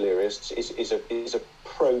it was Galerius is a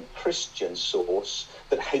pro-Christian source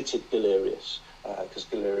that hated Galerius, because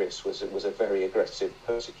Galerius was a very aggressive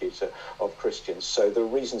persecutor of Christians. So there are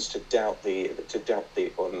reasons to doubt the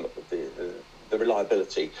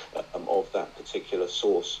reliability of that particular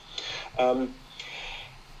source.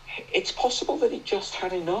 It's possible that he just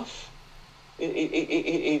had enough.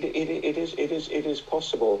 It is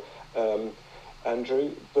possible,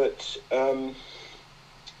 Andrew, but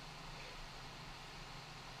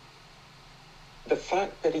the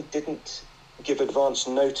fact that he didn't give advance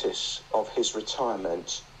notice of his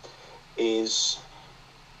retirement is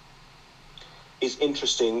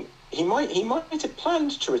interesting. He might have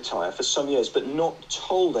planned to retire for some years, but not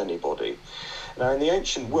told anybody. Now, in the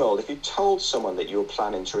ancient world, if you told someone that you were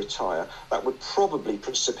planning to retire, that would probably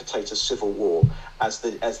precipitate a civil war as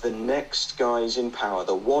the next guys in power,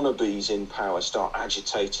 the wannabes in power, start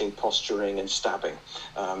agitating, posturing, and stabbing,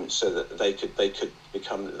 so that they could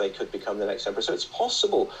become the next emperor. So it's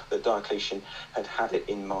possible that Diocletian had it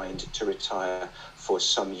in mind to retire for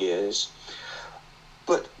some years,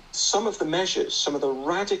 but some of the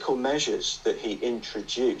radical measures that he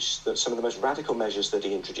introduced, some of the most radical measures that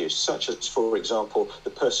he introduced, such as, for example, the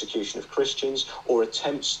persecution of Christians, or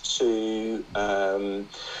attempts to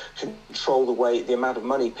control the amount of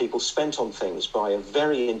money people spent on things by a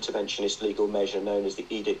very interventionist legal measure known as the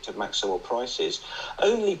Edict of Maximal Prices,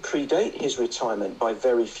 only predate his retirement by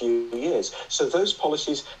very few years. So those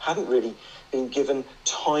policies hadn't really been given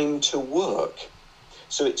time to work.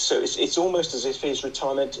 So it's almost as if his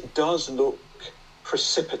retirement does look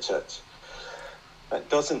precipitate. That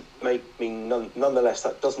doesn't make me nonetheless.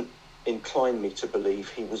 That doesn't incline me to believe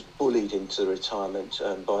he was bullied into retirement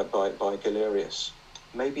by Galerius.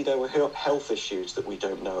 Maybe there were health issues that we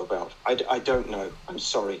don't know about. I don't know. I'm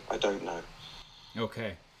sorry, I don't know.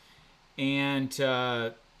 Okay, and.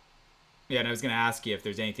 Yeah, and I was going to ask you if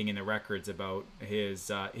there's anything in the records about his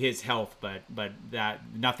health, but that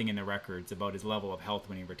nothing in the records about his level of health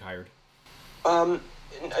when he retired.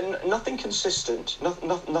 Nothing consistent.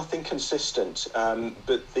 Nothing consistent.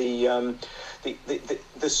 But the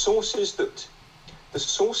sources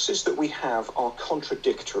that we have are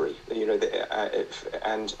contradictory. You know,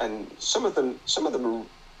 and some of them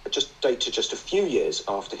just date to just a few years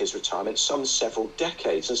after his retirement, some several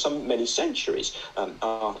decades, and some many centuries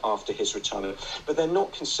after his retirement. But they're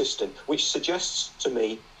not consistent, which suggests to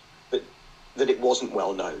me that it wasn't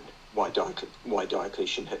well known why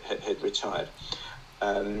Diocletian had retired.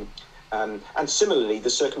 And similarly, the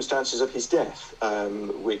circumstances of his death,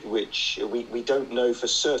 which we don't know for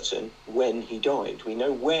certain when he died. We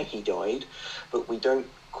know where he died, but we don't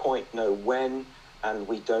quite know when, and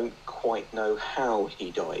we don't quite know how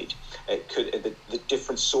he died. It could the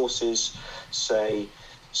different sources say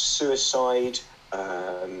suicide,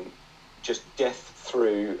 just death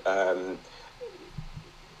through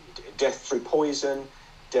poison,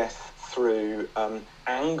 death through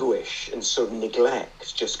anguish and sort of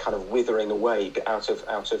neglect, just kind of withering away out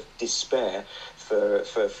of despair for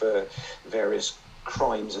various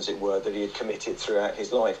crimes, as it were, that he had committed throughout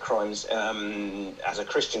his life. Crimes, as a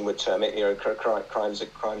Christian would term it, crimes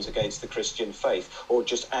against the Christian faith, or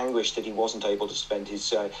just anguish that he wasn't able to spend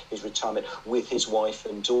his retirement with his wife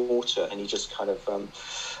and daughter, and he just kind of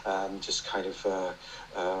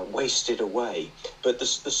wasted away. But the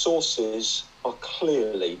sources are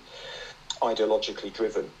clearly ideologically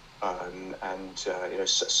driven.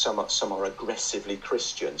 Some are aggressively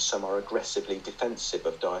Christian, some are aggressively defensive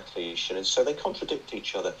of Diocletian, and so they contradict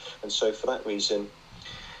each other. And so, for that reason,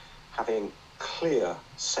 having clear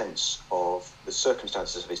sense of the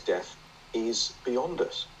circumstances of his death is beyond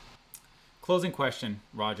us. Closing question,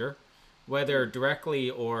 Roger. Whether directly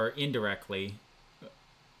or indirectly,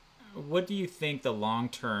 what do you think the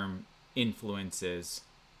long-term influences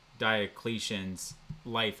Diocletian's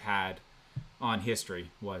life had on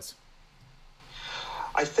history was?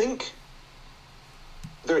 I think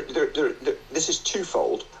this is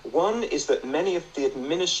twofold. One is that many of the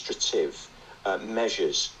administrative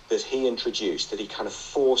measures that he introduced, that he kind of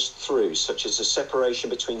forced through, such as the separation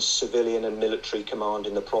between civilian and military command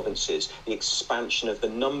in the provinces, the expansion of the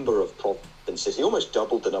number of provinces. He almost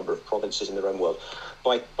doubled the number of provinces in the Roman world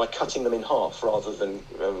by cutting them in half rather than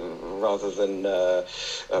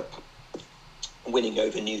winning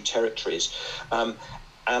over new territories,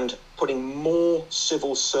 and putting more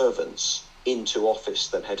civil servants into office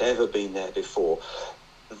than had ever been there before.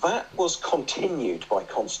 That was continued by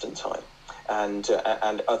Constantine and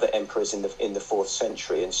other emperors in the 4th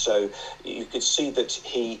century, and so you could see that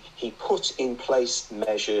he put in place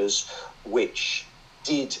measures which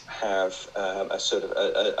did have a sort of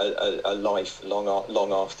a life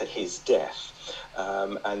long after his death.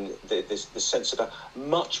 And the sense of a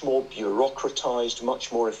much more bureaucratized,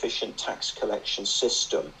 much more efficient tax collection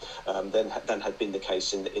system than had been the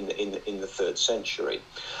case in the 3rd century.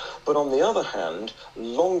 But on the other hand,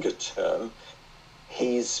 longer term,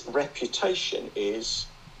 his reputation is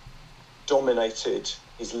dominated.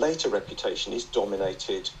 His later reputation is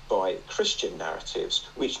dominated by Christian narratives,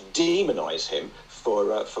 which demonize him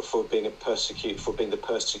for being the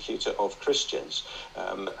persecutor of Christians,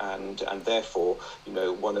 and therefore,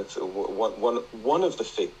 one of the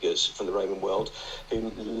figures from the Roman world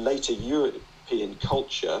whom later European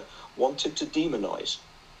culture wanted to demonize.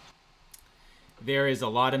 There is a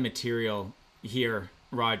lot of material here,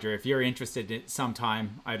 Roger. If you're interested in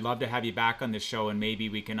sometime, I'd love to have you back on the show, and maybe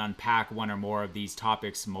we can unpack one or more of these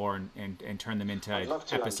topics more and turn them into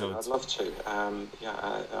episodes. Andrew, I'd love to.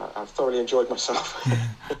 I've thoroughly enjoyed myself.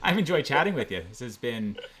 I've enjoyed chatting with you. This has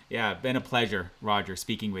been a pleasure, Roger,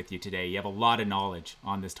 speaking with you today. You have a lot of knowledge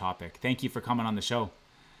on this topic. Thank you for coming on the show.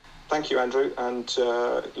 Thank you, Andrew, and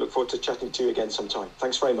look forward to chatting to you again sometime.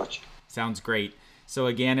 Thanks very much. Sounds great. So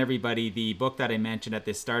again, everybody, the book that I mentioned at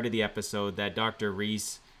the start of the episode that Dr.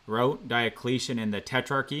 Rees wrote, Diocletian and the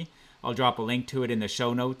Tetrarchy, I'll drop a link to it in the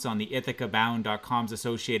show notes on the ithacabound.com's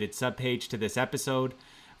associated subpage to this episode.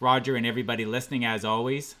 Roger and everybody listening, as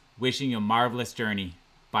always, wishing you a marvelous journey.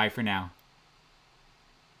 Bye for now.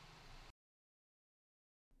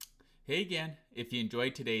 Hey again. If you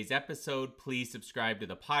enjoyed today's episode, please subscribe to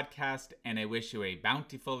the podcast, and I wish you a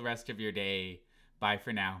bountiful rest of your day. Bye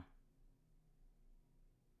for now.